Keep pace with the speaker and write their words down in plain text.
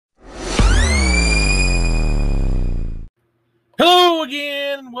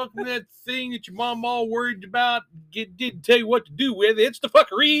again. Welcome to that thing that your mom all worried about. Didn't tell you what to do with. It's the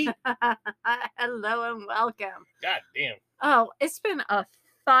fuckery. Hello and welcome. God damn. Oh, it's been a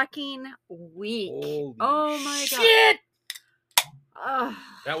fucking week. Holy oh my shit. god. Oh,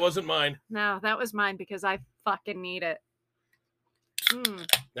 That wasn't mine. no, that was mine because I fucking need it.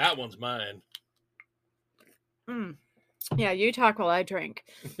 That one's mine. Yeah, you talk while I drink.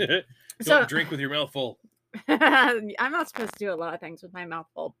 Don't drink with your mouth full. I'm not supposed to do a lot of things with my mouth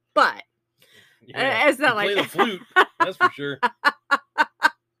full, but Yeah, it's not you like play the flute. That's for sure.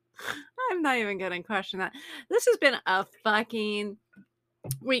 I'm not even going to question that. This has been a fucking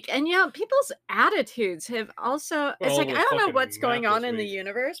week. And yeah, people's attitudes have also, it's like, I don't know what's going on in the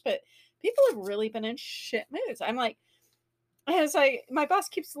universe, but people have really been in shit moods. I'm like, it's like, my boss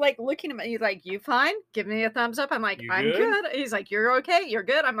keeps like looking at me, he's like, you fine? Give me a thumbs up. I'm like, I'm good. He's like, you're okay? You're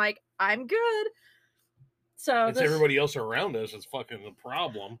good? I'm like, I'm good. So it's everybody else around us is fucking the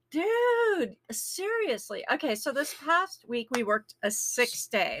problem. Dude, seriously. Okay, so this past week we worked a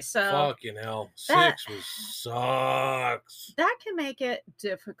 6-day. So fucking hell. 6 sucks. That can make it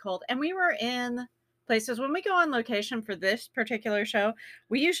difficult. And we were in places when we go on location for this particular show,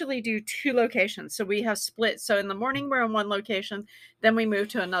 we usually do 2 locations. So we have split. So in the morning we're in one location, then we move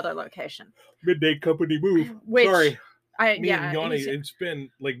to another location. Midday company move. Sorry. And Yanni, it's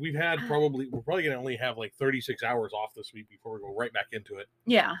been like we're probably going to only have like 36 hours off this week before we go right back into it.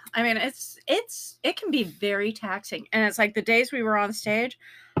 Yeah. I mean, it can be very taxing. And it's like the days we were on stage,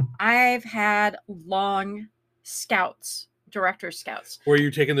 I've had long director scouts. Where you're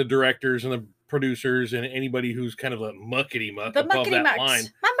taking the directors and the producers and anybody who's kind of a muckety-muck above that line.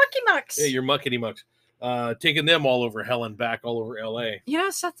 My mucky mucks. Yeah, your muckety-mucks. Taking them all over hell and back all over LA. You know,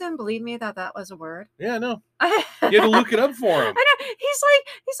 Seth didn't believe me that was a word. Yeah, no. You had to look it up for him. I know.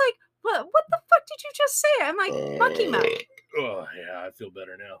 He's like, what the fuck did you just say? I'm like, mucky muck. Oh, yeah, I feel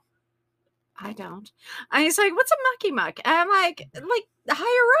better now. I don't. And he's like, what's a mucky muck? And I'm like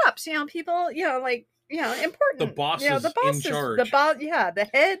higher ups, people, important. The boss is in charge. The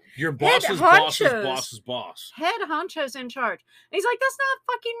head. Your boss's boss's boss. Head honcho's in charge. And he's like, that's not a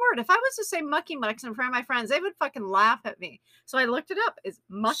fucking word. If I was to say mucky mucks in front of my friends, they would fucking laugh at me. So I looked it up. It's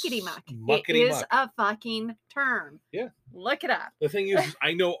muckety muck. It is a fucking term. Yeah. Look it up. The thing is,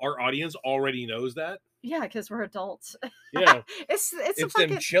 I know our audience already knows that. Yeah, because we're adults. Yeah. it's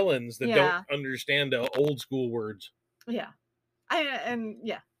them chillins that don't understand the old school words. Yeah.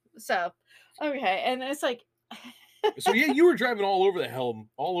 So, okay. And it's like. So, yeah, you were driving all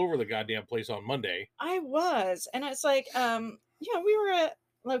over the goddamn place on Monday. I was. And it's like, we were at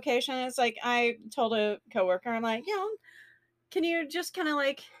location. It's like, I told a coworker, I'm like, can you just kind of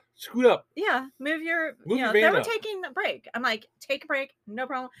like. Scoot up. Yeah, move your van they were taking a break. I'm like, take a break, no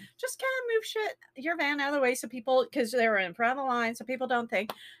problem. Just kind of move your van out of the way so people, because they were in front of the line, so people don't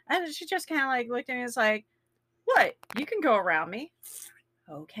think. And she just kind of like looked at me and was like, what? You can go around me.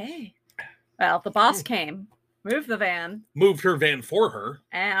 Okay. Well, the boss came, moved the van. Moved her van for her.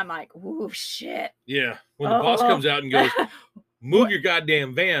 And I'm like, ooh, shit. Yeah. When the boss comes out and goes, move your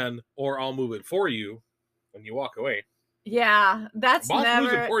goddamn van or I'll move it for you, when you walk away. Yeah, that's boss never.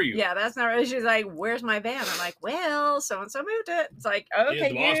 Moves it for you. Yeah, that's never. She's like, "Where's my van?" I'm like, "Well, so and so moved it." It's like, "Okay,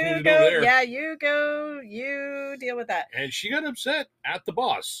 you go. Yeah, you go. You deal with that." And she got upset at the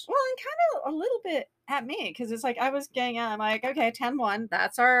boss. Well, and kind of a little bit at me because it's like I was getting out. I'm like, "Okay, 10-1.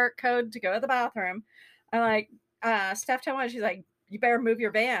 That's our code to go to the bathroom." I'm like, Steph 10-1. She's like, "You better move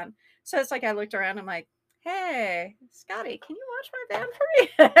your van." So it's like I looked around. I'm like, hey, Scotty, can you watch my van for me?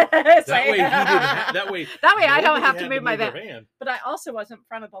 that way I don't have to move my van. But I also wasn't in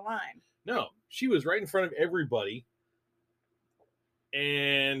front of the line. No, she was right in front of everybody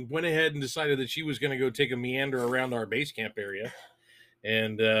and went ahead and decided that she was going to go take a meander around our base camp area.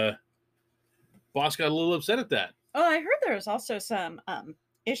 And boss got a little upset at that. Oh, I heard there was also some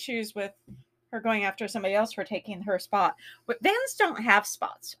issues with her going after somebody else for taking her spot. But vans don't have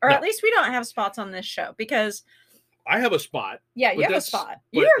spots, or at least we don't have spots on this show because I have a spot. Yeah, you have a spot.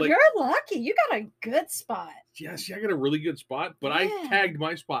 You're lucky. You got a good spot. Yes, I got a really good spot, but I tagged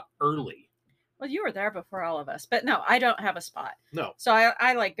my spot early. Well, you were there before all of us, but no, I don't have a spot. No. So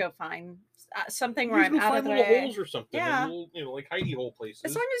I like go find something where I'm out of the way. Little holes or something. Yeah. Little, like hidey hole places.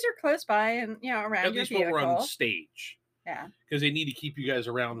 As long as you're close by and around your vehicle. At least when we're on stage. Yeah. Because they need to keep you guys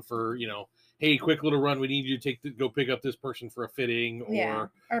around for hey, quick little run. We need you to go pick up this person for a fitting, or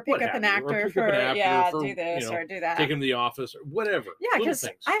pick up an actor for do this or do that. Take him to the office or whatever. Yeah, because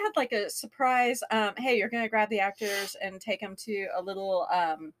I had like a surprise. Hey, you're gonna grab the actors and take them to a little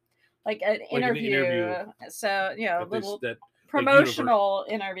like an interview. So a little promotional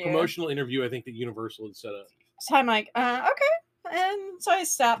interview. Promotional interview. I think that Universal had set up. So I'm like, okay. and so I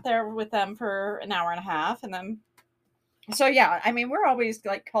sat there with them for an hour and a half, and then. So yeah, I mean, we're always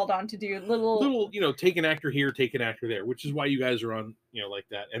like called on to do little, take an actor here, take an actor there, which is why you guys are on, like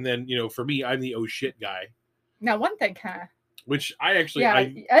that. And then, for me, I'm the oh shit guy. Now, one thing, which I actually,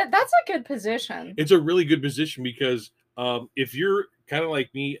 that's a good position. It's a really good position because if you're kind of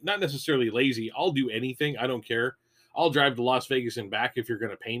like me, not necessarily lazy, I'll do anything. I don't care. I'll drive to Las Vegas and back if you're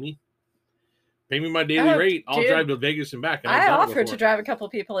going to pay me. Pay me my daily rate. I'll drive to Vegas and back. I offered to drive a couple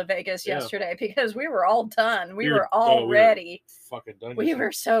people in Vegas yesterday because we were all done. We were all ready. Fucking done. We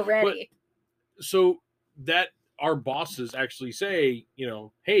were so ready. But, so that our bosses actually say,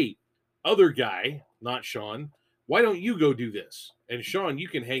 hey, other guy, not Sean, why don't you go do this? And Sean, you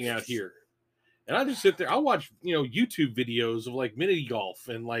can hang out here. And I just sit there. I'll watch, YouTube videos of like mini golf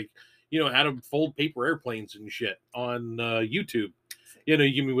and like, how to fold paper airplanes and shit on YouTube. You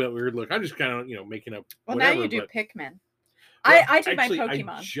give me that weird look. I'm just kind of, making up. Well, whatever, now you do Pikmin. I did my Pokemon.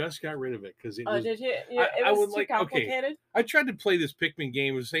 I just got rid of it because it was. Oh, did you? It was too complicated. Okay, I tried to play this Pikmin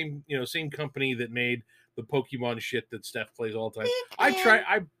game. It was the same company that made the Pokemon shit that Steph plays all the time.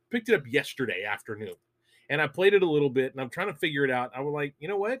 I picked it up yesterday afternoon, and I played it a little bit, and I'm trying to figure it out. I was like, you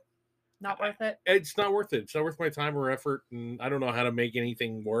know what? Not worth it. It's not worth it. It's not worth my time or effort, and I don't know how to make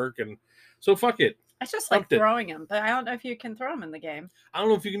anything work, and so fuck it. It's just like throwing them, but I don't know if you can throw them in the game. I don't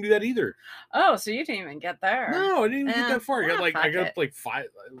know if you can do that either. Oh, so you didn't even get there? No, I didn't even get that far. I got up like 5.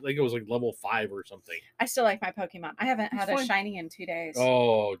 Like it was like level 5 or something. I still like my Pokemon. I haven't had a shiny in 2 days.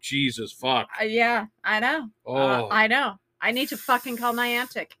 Oh Jesus, fuck. Yeah, I know. Oh, I know. I need to fucking call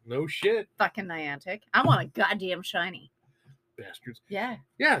Niantic. No shit. Fucking Niantic. I want a goddamn shiny. Bastards. Yeah.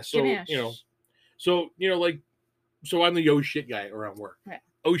 Yeah. So so I'm the yo shit guy around work. Yeah.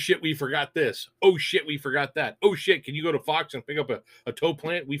 Oh shit, we forgot this. Oh shit, we forgot that. Oh shit, can you go to Fox and pick up a tow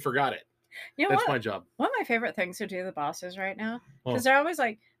plant? We forgot it. That's my job. One of my favorite things to do with the bosses right now, because they're always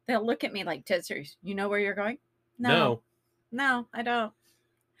like, they'll look at me like, dead serious. You know where you're going? No, I don't.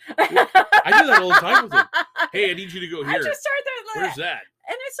 I do that all the time with them. Hey, I need you to go here. I just start there. Where's that?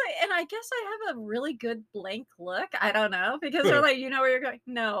 And it's like, and I guess I have a really good blank look. I don't know, because they're like, you know where you're going?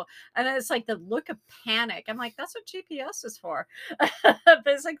 No. And then it's like the look of panic. I'm like, that's what GPS is for. But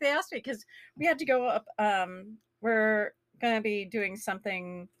it's like they asked me because we had to go up. We're going to be doing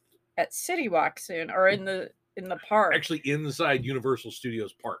something at City Walk soon, or in the park. Actually, inside Universal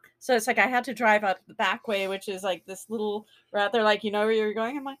Studios Park. So it's like I had to drive up the back way, which is like this little route. They're like, you know where you're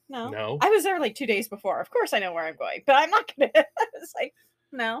going? I'm like, no. No. I was there like 2 days before. Of course I know where I'm going, but I'm not going to. It's like,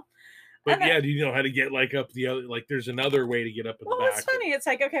 no. But do you know how to get like up the other, like there's another way to get up in the back. Well, it's funny. It's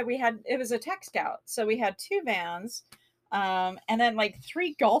like, okay, it was a tech scout. So we had 2 vans, and then like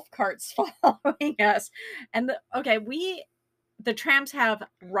 3 golf carts following us. And the trams have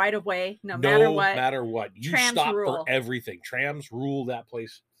right of way, no matter what. No matter what. You stop for everything. Trams rule that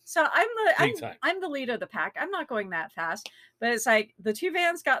place. So I'm the lead of the pack. I'm not going that fast, but it's like the 2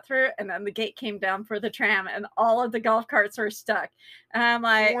 vans got through, and then the gate came down for the tram, and all of the golf carts were stuck. And I'm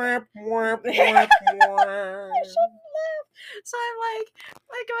like, I shouldn't laugh. So I'm like,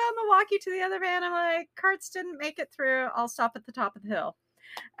 I go out and walkie to the other van. I'm like, carts didn't make it through. I'll stop at the top of the hill.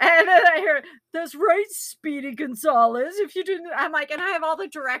 And then I hear, that's right, Speedy Gonzalez. If you didn't, I'm like, and I have all the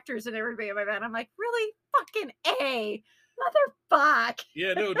directors and everybody in my van. I'm like, really? Fucking A. Motherfuck.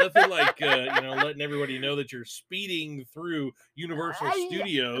 Yeah, no, nothing like, letting everybody know that you're speeding through Universal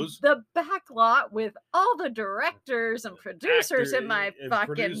Studios. The back lot with all the directors and producers in my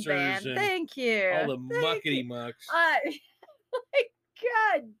fucking van. Thank you. All the muckety mucks.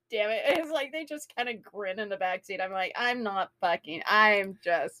 God damn it. It's like they just kind of grin in the backseat. I'm like, I'm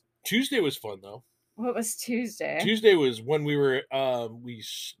just. Tuesday was fun, though. What was Tuesday? Tuesday was when we were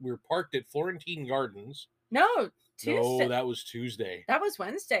parked at Florentine Gardens. No, Tuesday. No, that was Tuesday. That was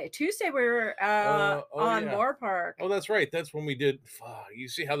Wednesday. Tuesday we were on Moore Park. Oh, that's right. That's when we did. You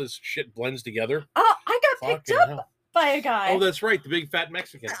see how this shit blends together? Oh, I got picked up by a guy. Oh, that's right. The big fat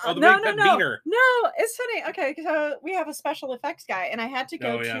Mexican. Oh, the big fat beaner. No, it's funny. Okay, so we have a special effects guy, and I had to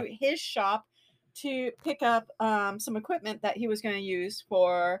go to his shop to pick up some equipment that he was going to use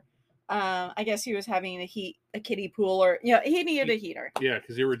for. I guess he was having a kiddie pool, or he needed a heater. Yeah,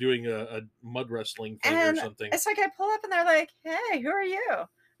 because they were doing a mud wrestling thing or something. It's like I pull up and they're like, "Hey, who are you?"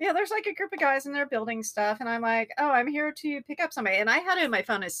 Yeah, there's like a group of guys and they're building stuff, and I'm like, "Oh, I'm here to pick up somebody." And I had it in my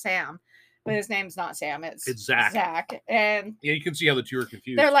phone as Sam, but his name's not Sam. It's Zach. Zach, and yeah, you can see how the two are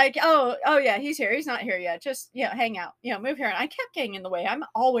confused. They're like, "Oh yeah, he's here. He's not here yet. Just hang out. Move here." And I kept getting in the way. I'm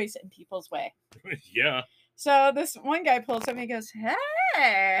always in people's way. Yeah. So this one guy pulls up and he goes,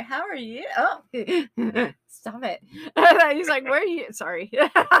 "Hey, how are you?" Oh, stop it. And he's like, "Where are you?" Sorry.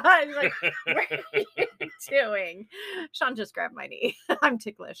 He's like, "What are you doing?" Sean just grabbed my knee. I'm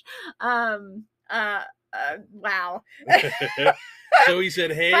ticklish. Wow. So he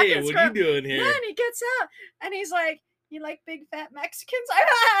said, "Hey, Fucking what are you doing here?" Yeah, and he gets out and he's like, "You like big fat Mexicans?"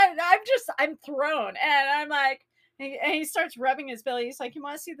 I'm thrown, and I'm like, and he starts rubbing his belly. He's like, "You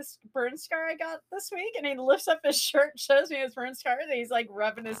want to see this burn scar I got this week?" And he lifts up his shirt, shows me his burn scars, and he's like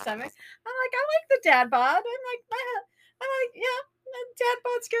rubbing his stomach. I'm like, "I like the dad bod." I'm like, "Yeah, dad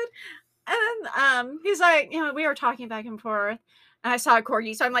bod's good." And he's like, we were talking back and forth. And I saw a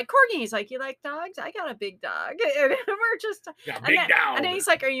corgi, so I'm like, "Corgi." He's like, "You like dogs? I got a big dog." And we're just, big dog. And then he's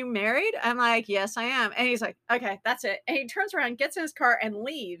like, "Are you married?" I'm like, "Yes, I am." And he's like, "Okay, that's it." And he turns around, gets in his car, and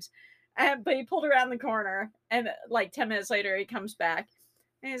leaves. But he pulled around the corner, and like 10 minutes later, he comes back,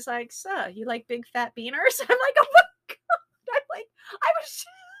 and he's like, "So, you like big fat beaners?" I'm like, "Oh my god!" I'm like,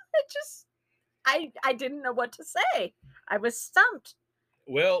 I didn't know what to say. I was stumped.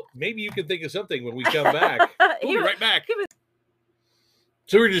 Well, maybe you can think of something when we come back. We'll be right back.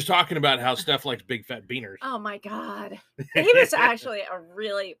 So we were just talking about how Steph likes big fat beaners. Oh my god. He was actually a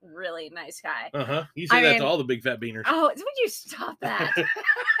really, really nice guy. You say that to all the big fat beaners. Oh, would you stop that?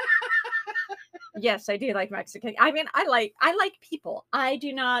 Yes, I do like Mexican. I mean, I like people. I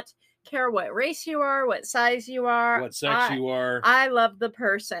do not care what race you are, what size you are, what sex you are. I love the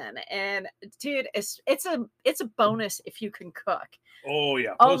person. And dude, it's a bonus if you can cook. Oh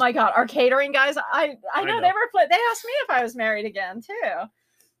yeah. Oh my god, our catering guys, I know they were they asked me if I was married again too.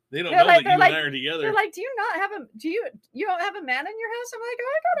 They don't know that you and I are together. They're like, "Do you not have you don't have a man in your house?" I'm like,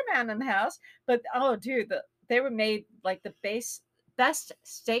 "Oh, I got a man in the house." But oh dude, they were made like the best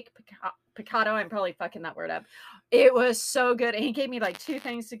steak picado. I'm probably fucking that word up. It was so good. And he gave me like 2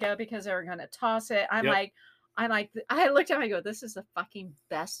 things to go because they were gonna toss it. I looked at him, I go, "This is the fucking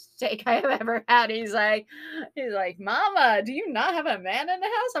best steak I have ever had." He's like, "Mama, do you not have a man in the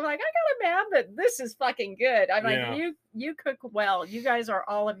house?" I'm like, "I got a man, but this is fucking good." I'm like, you cook well. You guys are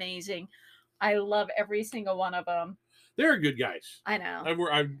all amazing. I love every single one of them. They're good guys. I know. I've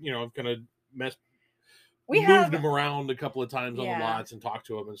kind of moved them around a couple of times on the lots and talked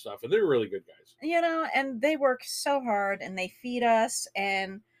to them and stuff, and they're really good guys. And they work so hard and they feed us,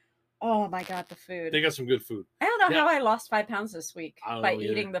 and oh my god, the food. They got some good food. I don't know how I lost 5 pounds this week by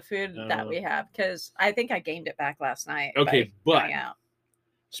eating the food that we have, because I think I gained it back last night. Okay, but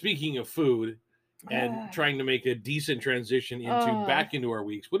speaking of food and trying to make a decent transition back into our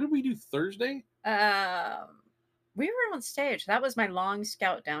weeks, what did we do Thursday? We were on stage. That was my long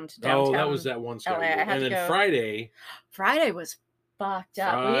scout down to downtown. Oh, that was that one scout. And then Friday was fucked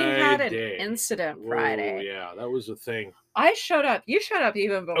up. We had an incident Friday. Oh, yeah, that was a thing. I showed up. You showed up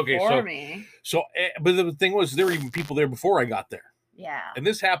even before me. So, but the thing was, there were even people there before I got there. Yeah. And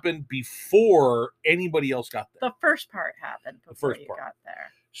this happened before anybody else got there. The first part happened before you got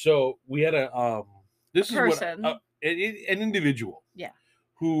there. So we had an individual. Yeah.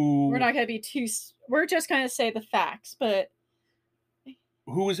 Who we're not going to be we're just going to say the facts, but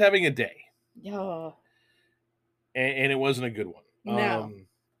who was having a day. Yeah. And it wasn't a good one. No.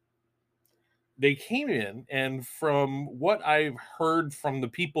 They came in, and from what I've heard from the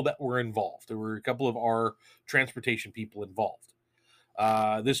people that were involved, there were a couple of our transportation people involved.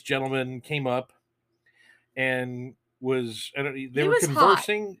 This gentleman came up and they were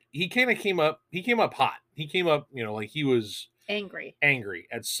conversing. Hot. He came up hot. He came up, like he was angry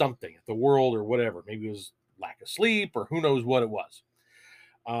at something, at the world or whatever. Maybe it was lack of sleep or who knows what it was.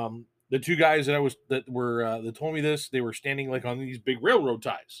 The 2 guys that told me this, they were standing like on these big railroad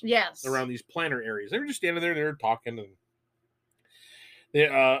ties. Yes. Around these planter areas. They were just standing there and they were talking,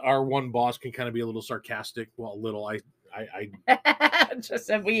 and our one boss can kind of be a little sarcastic. Well, a little. I just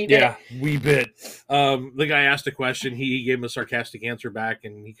a wee bit. Yeah, wee bit. The guy asked a question. He gave him a sarcastic answer back,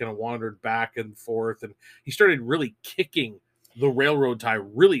 and he kind of wandered back and forth, and he started really kicking the railroad tie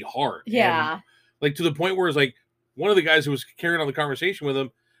really hard. Yeah. And, like, to the point where it's like one of the guys who was carrying on the conversation with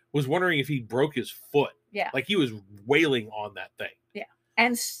him was wondering if he broke his foot. Yeah. Like he was wailing on that thing. Yeah.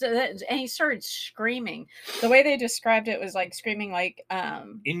 And he started screaming. The way they described it was like screaming, like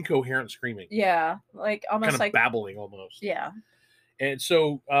incoherent screaming. Yeah, like almost kind of like babbling almost. Yeah. And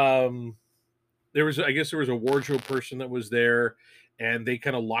so there was a wardrobe person that was there, and they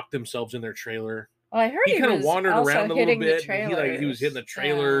kind of locked themselves in their trailer. Well, I heard he kind of wandered around a little bit. He was hitting the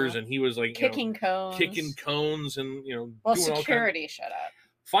trailers, and he was like kicking cones, and Well, security showed up.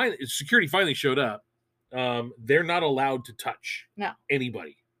 Security finally showed up. They're not allowed to touch no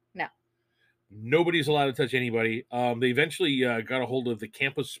anybody. No. Nobody's allowed to touch anybody. They eventually got a hold of the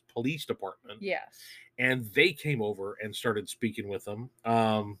campus police department. Yes. And they came over and started speaking with him.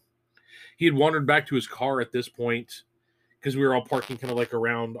 He had wandered back to his car at this point because we were all parking kind of like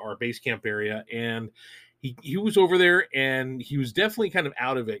around our base camp area. And he was over there, and he was definitely kind of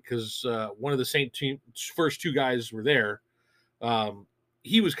out of it because one of the first two guys were there.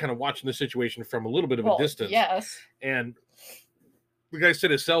 He was kind of watching the situation from a little bit of a distance. Yes. And the guy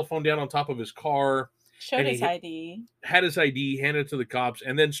set his cell phone down on top of his car. Showed his ID. Had his ID, handed it to the cops,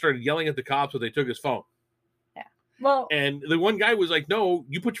 and then started yelling at the cops so they took his phone. Yeah. Well. And the one guy was like, "No,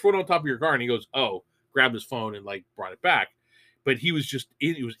 you put your phone on top of your car." And he goes, "Oh," grabbed his phone and like brought it back. But he was just,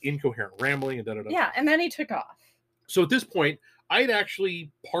 it was incoherent, rambling and da-da-da. Yeah, and then he took off. So at this point, I had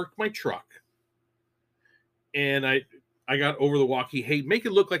actually parked my truck, and I got over the walkie. Hey, make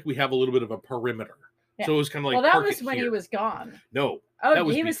it look like we have a little bit of a perimeter. Yeah. So it was kind of like, well, that was when he was gone. No. Oh, that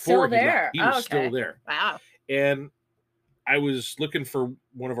was he was still there. He was still there. Wow. And I was looking for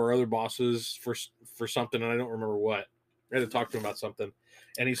one of our other bosses for something, and I don't remember what. I had to talk to him about something,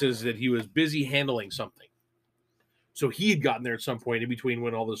 and he says that he was busy handling something. So he had gotten there at some point in between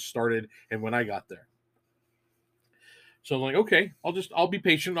when all this started and when I got there. So I'm like, okay, I'll be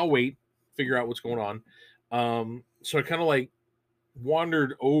patient. I'll wait, figure out what's going on. So I kind of like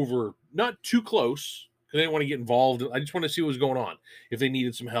wandered over, not too close, because I didn't want to get involved. I just wanted to see what was going on. If they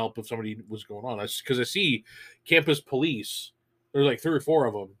needed some help, if somebody was going on. Because I see campus police, there's like 3 or 4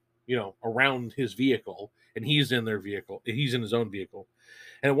 of them, around his vehicle, and he's in their vehicle. He's in his own vehicle.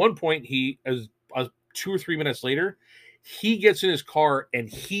 And at one point, as 2 or 3 minutes later, he gets in his car and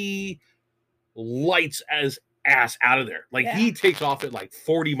he lights as ass out of there. Like he takes off at like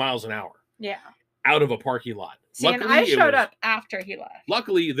 40 miles an hour. Yeah. Out of a parking lot. See, luckily, and I showed up after he left.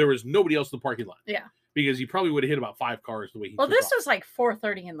 Luckily, there was nobody else in the parking lot. Yeah. Because he probably would have hit about 5 cars the way he Well, this was like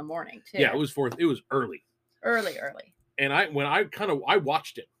 4:30 in the morning, too. Yeah, it was early. Early. And I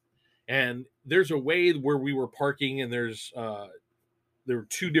watched it. And there's a way where we were parking, and there were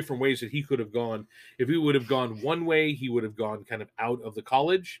 2 different ways that he could have gone. If he would have gone one way, he would have gone kind of out of the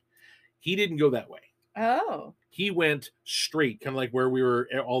college. He didn't go that way. Oh. He went straight, kind of like where we were,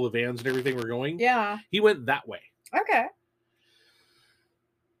 all the vans and everything were going. Yeah. He went that way. Okay.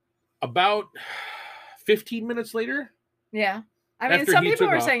 About 15 minutes later. Yeah. I mean, some people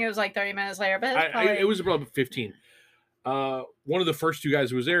were saying it was like 30 minutes later, but it was about 15. One of the first 2 guys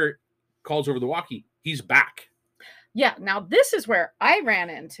who was there calls over the walkie. He's back. Yeah. Now, this is where I ran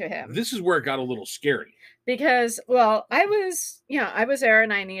into him. This is where it got a little scary. Because, well, I was there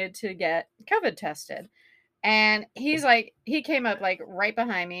and I needed to get COVID tested. And he came up like right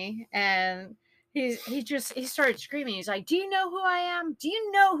behind me, and he started screaming. He's like, "Do you know who I am? Do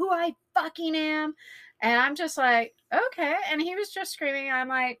you know who I fucking am?" And I'm just like, okay. And he was just screaming. I'm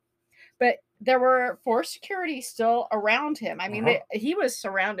like, but there were 4 security still around him. I mean, he was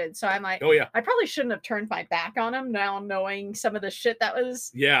surrounded. So I'm like, oh yeah, I probably shouldn't have turned my back on him now, knowing some of the shit that was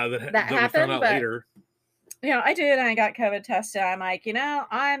that happened. We found out later. I did, and I got COVID tested. I'm like,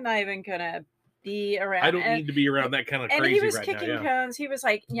 I'm not even gonna be around. I don't need to be around that kind of crazy. And he was right kicking now, cones. He was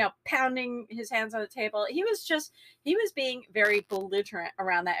like, pounding his hands on the table. He was being very belligerent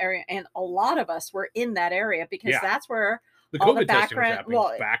around that area, and a lot of us were in that area because that's where all the background,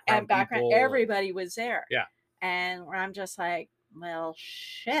 background, everybody was there. Yeah, and I'm just like, well,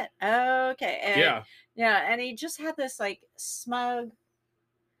 shit, okay, and, and he just had this like smug.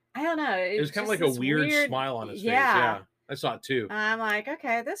 I don't know. It was kind of like a weird smile on his face. Yeah. I saw it too. I'm like,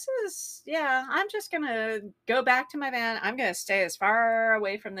 okay, I'm just going to go back to my van. I'm going to stay as far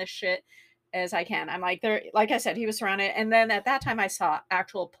away from this shit as I can. I'm like, like I said, he was surrounded. And then at that time I saw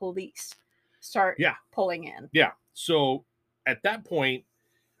actual police start pulling in. Yeah. So at that point,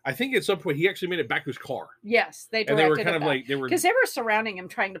 I think at some point he actually made it back to his car. Yes, they directed and they were kind of like because they were surrounding him,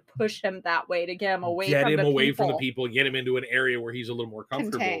 trying to push him that way to get him away from the people, get him into an area where he's a little more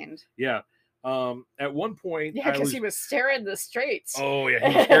comfortable. Contained. Yeah. At one point, because he was staring the straights. Oh yeah,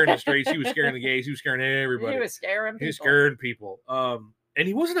 he was scaring the straights. He was scaring the gays. He was scaring everybody. He was scaring people. He was scaring people. And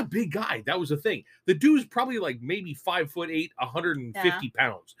he wasn't a big guy. That was the thing. The dude was probably like maybe 5'8", 150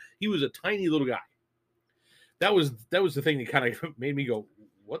 pounds. He was a tiny little guy. That was the thing that kind of made me go,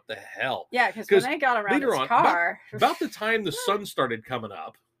 what the hell? Yeah, because when they got around his car. About the time the sun started coming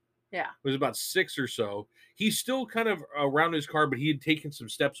up, it was about 6 or so, he's still kind of around his car, but he had taken some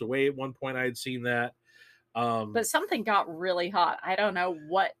steps away at one point. I had seen that. But something got really hot. I don't know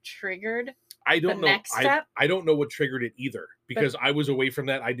what triggered I don't know. Next step? I don't know what triggered it either, because I was away from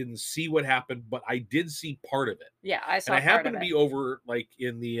that. I didn't see what happened, but I did see part of it. Yeah, I saw and I happened to be over like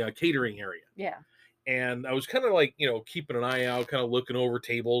in the catering area. Yeah. And I was kind of like, keeping an eye out, kind of looking over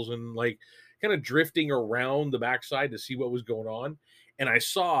tables and like kind of drifting around the backside to see what was going on, and I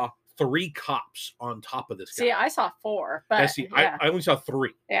saw 3 cops on top of this guy. See, I saw 4, but I only saw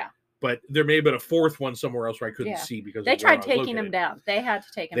 3. Yeah. But there may have been a 4th one somewhere else where I couldn't see because they tried taking him down. They had to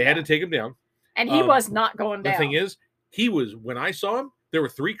take him. They had to take him down, and he was not going down. The thing is, he was, when I saw him, there were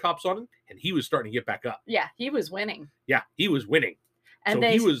 3 cops on him, and he was starting to get back up. Yeah, he was winning. Yeah, he was winning. And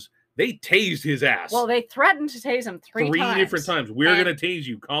so they tased his ass. Well, they threatened to tase him 3 different times. We're going to tase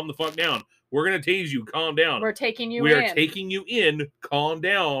you. Calm the fuck down. We're going to tase you. Calm down. We're taking you in. We are taking you in. Calm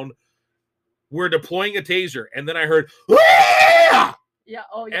down. We're deploying a taser. And then I heard, Aah! Yeah.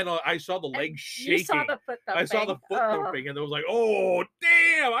 Oh, yeah. And I saw the legs shaking. You saw the foot thumping. I saw the foot thumping, and it was like, oh,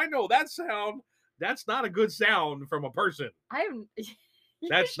 damn, I know that sound. That's not a good sound from a person.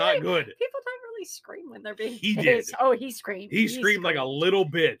 That's not good. People don't really scream when they're being He did. Oh, he screamed. He screamed like a little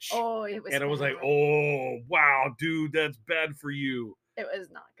bitch. Oh, it was. And I was like, oh, wow, dude, that's bad for you. It was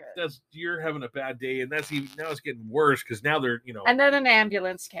not good. You're having a bad day, and now it's getting worse because now they're, And then an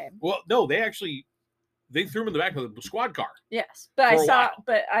ambulance came. Well, no, they threw him in the back of the squad car. Yes, but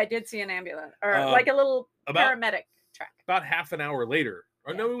I did see an ambulance or like a little paramedic truck. About half an hour later,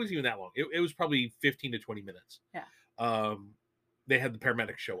 or no, it wasn't even that long. It was probably 15 to 20 minutes. Yeah. They had the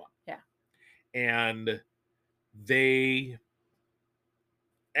paramedics show up. Yeah. And they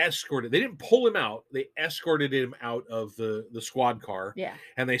escorted. They didn't pull him out. They escorted him out of the squad car. Yeah.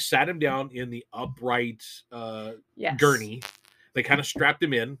 And they sat him down in the upright gurney. They kind of strapped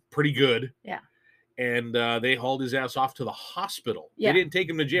him in pretty good. Yeah. And they hauled his ass off to the hospital. Yeah. They didn't take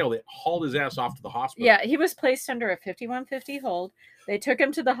him to jail. They hauled his ass off to the hospital. Yeah, he was placed under a 5150 hold. They took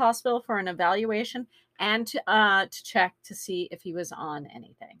him to the hospital for an evaluation and to check to see if he was on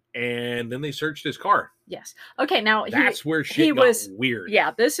anything. And then they searched his car. Yes. Okay, now that's where shit got weird.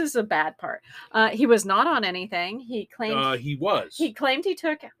 Yeah, this is the bad part. He was not on anything. He claimed he was. He claimed he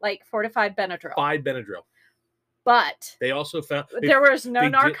took like 4 to 5 Benadryl. 5 Benadryl. But they also found there was no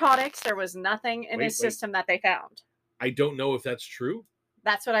narcotics. There was nothing in his system that they found. I don't know if that's true.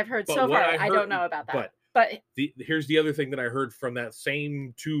 That's what I've heard so far. I don't know about that. But here's the other thing that I heard from that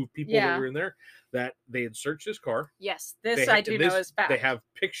same 2 people that were in there, that they had searched his car. Yes, I do know is fact. They have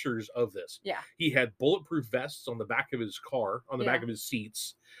pictures of this. Yeah. He had bulletproof vests on the back of his car, on the back of his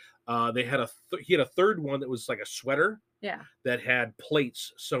seats. They had he had a third one that was like a sweater. Yeah. That had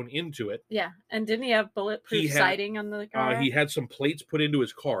plates sewn into it. Yeah. And didn't he have bulletproof siding on the car? He had some plates put into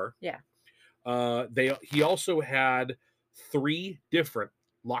his car. Yeah. He also had 3 different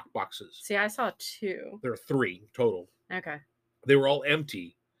lock boxes. See, I saw 2. There are 3 total. Okay. They were all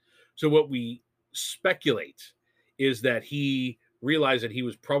empty. So what we speculate is that he realized that he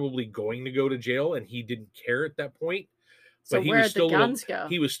was probably going to go to jail and he didn't care at that point. So but where'd the guns go?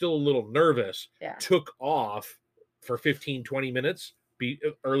 He was still a little nervous. Yeah. Took off for 15, 20 minutes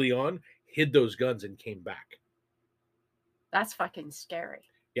early on, hid those guns, and came back. That's fucking scary.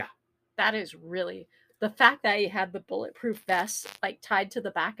 Yeah. That is really... The fact that he had the bulletproof vest like tied to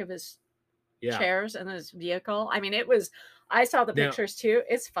the back of his chairs and his vehicle. I mean, it was... I saw the pictures too.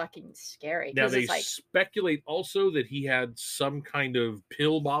 It's fucking scary. Now, they speculate also that he had some kind of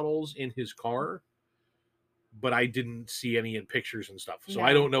pill bottles in his car, but I didn't see any in pictures and stuff. So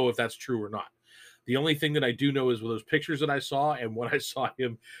I don't know if that's true or not. The only thing that I do know is with those pictures that I saw and when I saw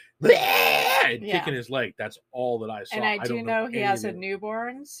him kicking his leg, that's all that I saw. And I do know he has a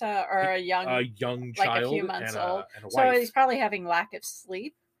newborn, or a young child, like a few months old. So he's probably having lack of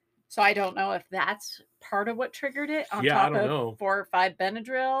sleep. So I don't know if that's part of what triggered it. On top of 4 or 5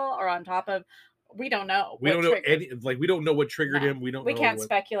 Benadryl, or on top of, we don't know. We don't know we don't know what triggered him. We can't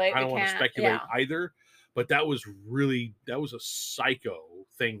speculate. I don't want to speculate either. But that was a psycho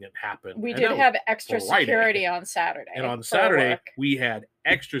thing that happened. We did have extra security on Saturday. And on Saturday, we had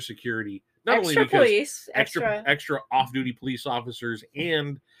extra security. Not only because police, extra off-duty police officers,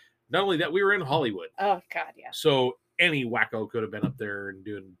 and not only that, we were in Hollywood. Oh, God, yeah. So any wacko could have been up there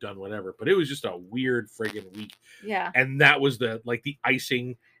and done whatever. But it was just a weird friggin' week. Yeah. And that was the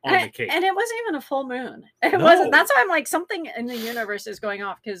icing on the cake. And it wasn't even a full moon. It wasn't. That's why I'm like, something in the universe is going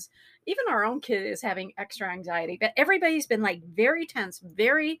off, because even our own kid is having extra anxiety. But everybody's been like very tense,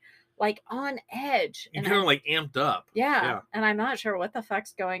 very like on edge. And kind of like amped up. Yeah. And I'm not sure what the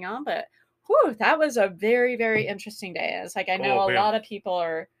fuck's going on, but whew, that was a very, very interesting day. It's like, I know a lot of people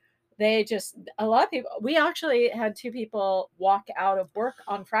are, we actually had 2 people walk out of work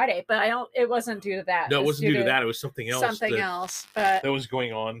on Friday, but it wasn't due to that. No, it wasn't due to that. It was something else. But that was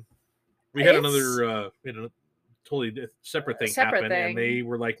going on. We had a totally separate thing happen, and they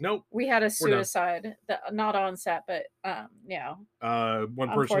were like, nope. We had a suicide, not on set, but one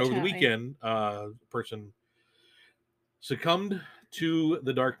person over the weekend, person succumbed to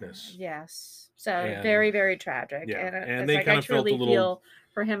the darkness. Yes. So And- very, very tragic. yeah, And and it's they like kind I of felt a truly little- feel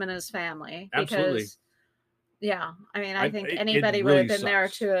for him and his family. Absolutely. Because, yeah, I mean, I think it anybody would really have been there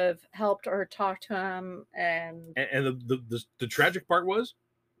sucks. to have helped or talked to him. And And the tragic part was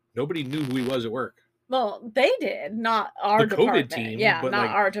nobody knew who he was at work. well, they did, not our The COVID department. team, Yeah, but, not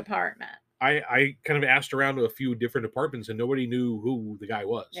like, our department. I kind of asked around to a few different departments and nobody knew who the guy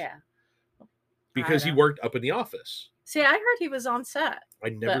was. Yeah. Because he don't- worked up in the office. See, I heard he was on set. I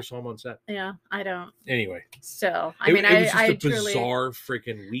never But- saw him on set. Yeah, I don't. Anyway, So, I it, mean, it was just I a truly. bizarre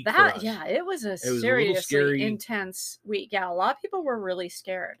freaking week for That us. yeah, it was a little seriously scary. intense week. Yeah, a lot of people were really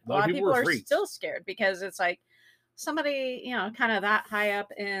scared. A lot of people were are freaked. still scared because it's like somebody, kind of that high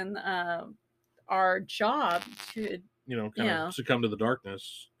up in our job could, Kind Yeah. of succumb to the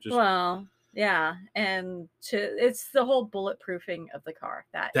darkness. Just well, yeah, and it's the whole bulletproofing of the car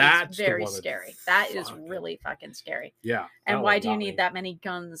that That's is the very one that scary. That is fucking- really fucking scary. yeah. And that why one do you got need me. that many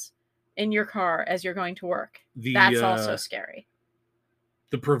guns in your car as you're going to work? The, That's also scary.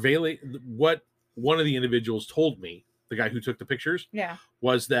 the prevailing what one of the individuals told me, the guy who took the pictures, Yeah.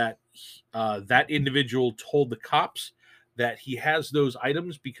 was that that individual told the cops that he has those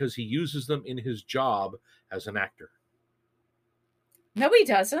items because he uses them in his job as an actor. No, he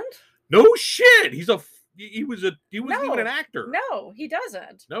doesn't. No shit. He wasn't even No. an actor. No, he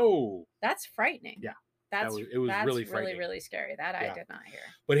doesn't. No. That's frightening. Yeah, That's it was that's really really, frightening. really scary. That I Yeah. did not hear.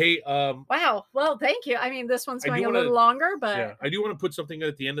 But hey, Wow. Well, thank you. I mean, this one's I do going a wanna- little longer, but yeah, I do want to put something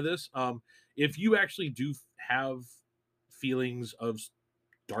at the end of this. If you actually do have feelings of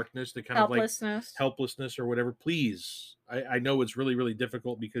darkness, that kind of like helplessness. helplessness or whatever, please. I know it's really, really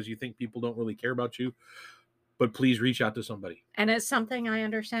difficult because you think people don't really care about you, but please reach out to somebody. And it's something I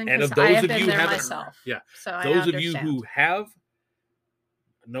understand And because of I those have of been you there haven't- myself. yeah, So I those of understand. you who have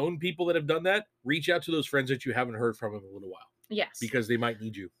known people that have done that, reach out to those friends that you haven't heard from in a little while Yes. because they might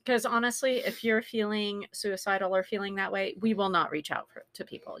need you. Because honestly, if you're feeling suicidal or feeling that way, we will not reach out to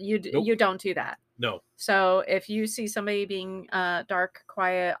people. Nope. You don't do that. No, So if you see somebody being dark,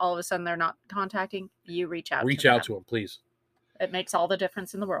 quiet, all of a sudden they're not contacting, you reach out. reach to out them. to them, please. It makes all the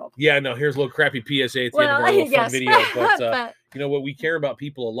difference in the world. Yeah, no, here's a little crappy PSA at the end of our little fun yes, video, but but you know what? We care about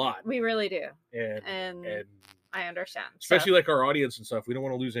people a lot, we really do, and and I understand. especially like our audience and stuff. We don't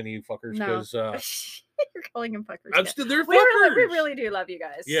want to lose any fuckers No. because You're calling them fuckers. I'm yeah. still they're we fuckers. really do love you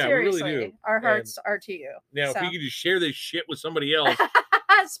guys. Yeah, we really Seriously. do. Our hearts are to you. Now, So. if you could just share this shit with somebody else,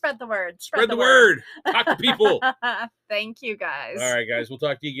 Spread the word. spread the word. Talk to people. Thank you guys. All right, guys. We'll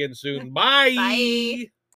talk to you again soon. Bye. Bye.